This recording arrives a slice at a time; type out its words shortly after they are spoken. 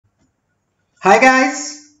Hi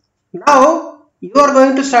guys, now you are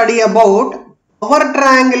going to study about power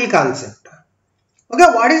triangle concept. Okay,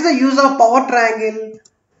 what is the use of power triangle?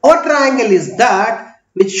 Power triangle is that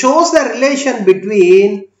which shows the relation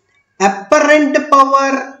between apparent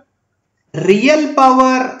power, real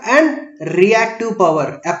power and reactive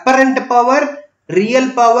power. Apparent power,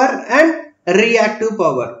 real power and reactive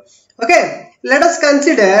power. Okay, let us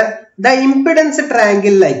consider the impedance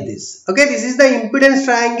triangle like this. Okay, this is the impedance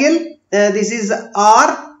triangle. This is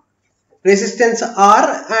R, resistance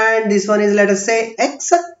R, and this one is, let us say,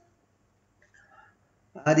 X.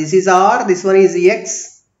 This is R, this one is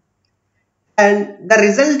X, and the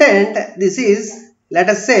resultant, this is, let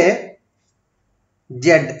us say,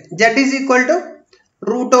 Z. Z is equal to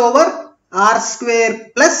root over R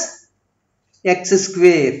square plus X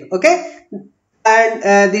square. Okay, and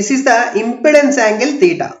this is the impedance angle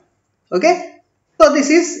theta. Okay, so this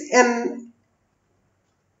is an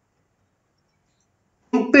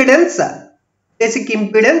impedance, basic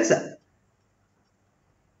impedance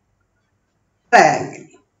triangle.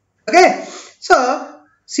 Okay, so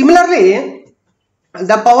similarly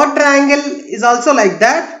the power triangle is also like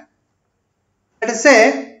that. Let us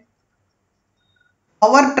say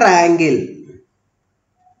power triangle,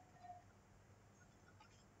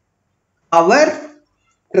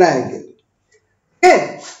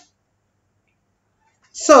 okay,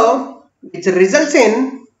 so which results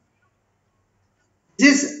in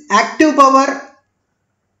this active power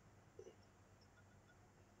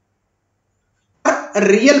or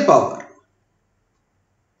real power.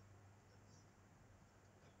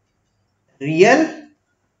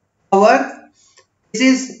 This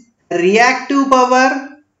is reactive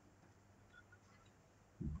power,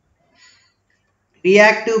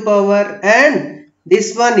 and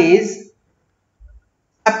this one is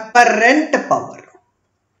apparent power.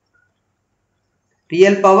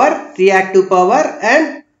 Real power, reactive power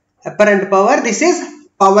and apparent power. This is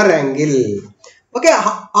power angle. Okay,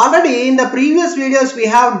 already in the previous videos we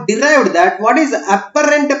have derived that what is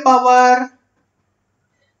apparent power.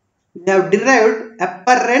 We have derived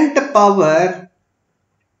apparent power.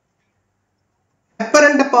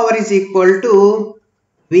 Apparent power is equal to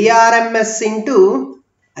Vrms into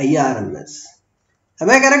Irms. Am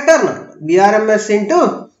I correct or not? Vrms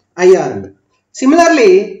into Irms.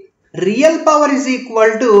 Similarly, real power is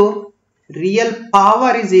equal to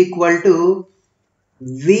Vrms,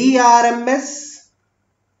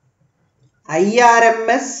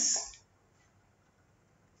 Irms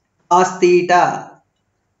cos theta.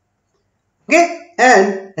 Okay,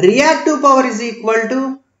 and reactive power is equal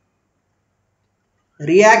to,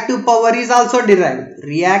 reactive power is also derived.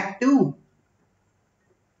 Reactive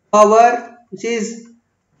power, which is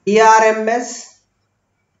Vrms,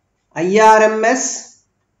 Irms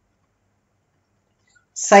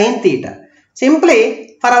sin theta.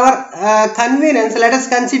 Simply for our convenience, let us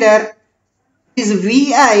consider this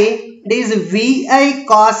VI, it is VI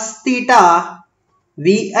cos theta,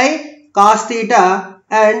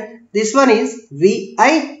 and this one is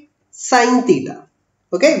VI sin theta.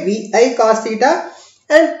 Okay, VI cos theta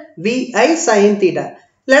and VI sin theta.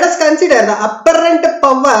 Let us consider the apparent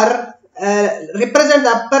power, represent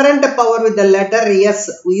the apparent power with the letter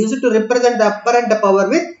S. We use it to represent the apparent power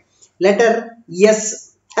with letter S,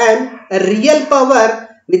 and real power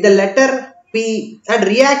with the letter P, and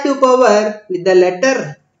reactive power with the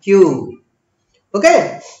letter Q.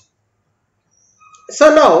 Okay.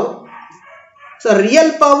 So now,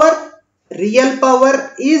 real power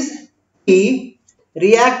is P,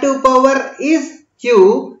 reactive power is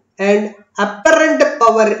Q, and apparent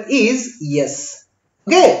power is S.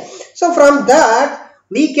 Okay, so from that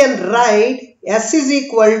we can write S is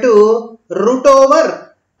equal to root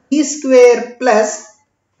over P square plus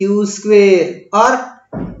Q square, or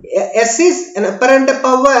S is an apparent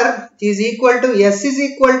power is equal to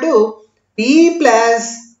P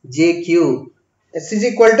plus JQ. S is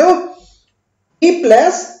equal to P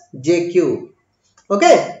plus JQ.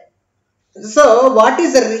 Okay, so what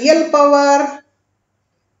is the real power?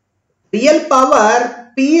 Real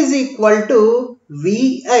power P is equal to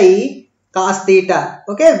VI cos theta.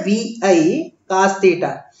 Okay, VI cos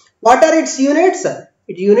theta. What are its units?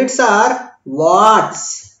 Its units are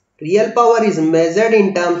watts. Real power is measured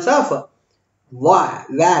in terms of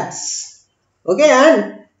watts. Okay,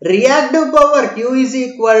 and reactive power Q is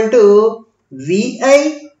equal to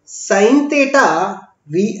VI sin theta,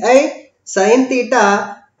 which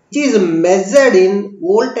is measured in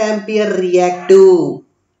volt ampere reactive,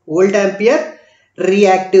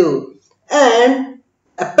 and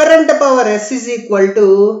apparent power S is equal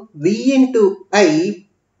to V into I,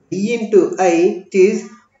 which is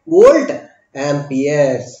volt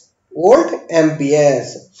amperes. volt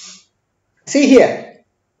amperes. See here,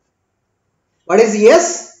 what is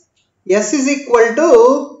S? S is equal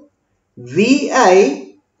to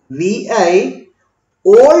VI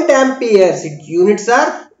volt amperes. Its units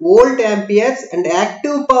are volt amperes, and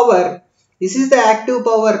active power, this is the active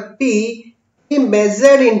power P,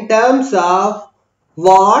 measured in terms of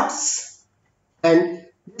watts, and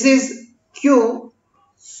this is Q.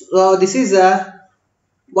 So this is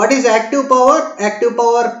what is active power? Active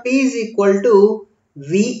power P is equal to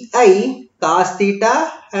VI cos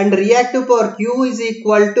theta, and reactive power Q is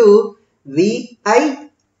equal to VI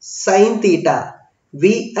sin theta.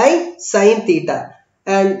 VI sin theta,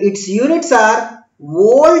 and its units are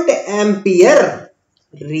volt ampere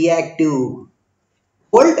reactive.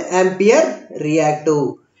 Volt ampere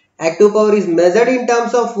reactive. Active power is measured in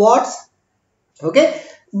terms of watts. Okay.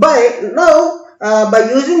 By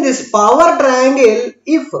using this power triangle,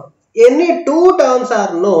 if any two terms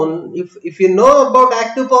are known, if you know about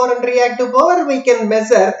active power and reactive power, we can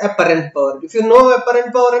measure apparent power. If you know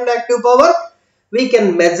apparent power and active power, we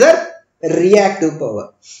can measure reactive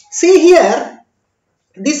power. See here,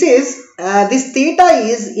 this theta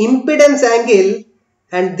is impedance angle,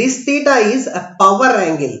 and this theta is a power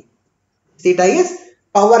angle. Theta is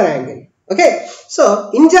power angle. Okay, so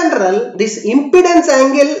in general, this impedance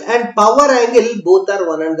angle and power angle both are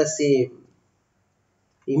one and the same.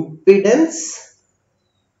 Impedance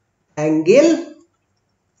angle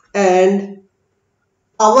and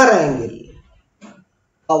power angle.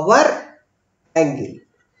 Power angle.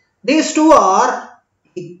 These two are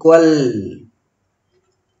equal.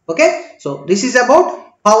 Okay, so this is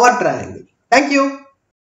about power triangle. Thank you.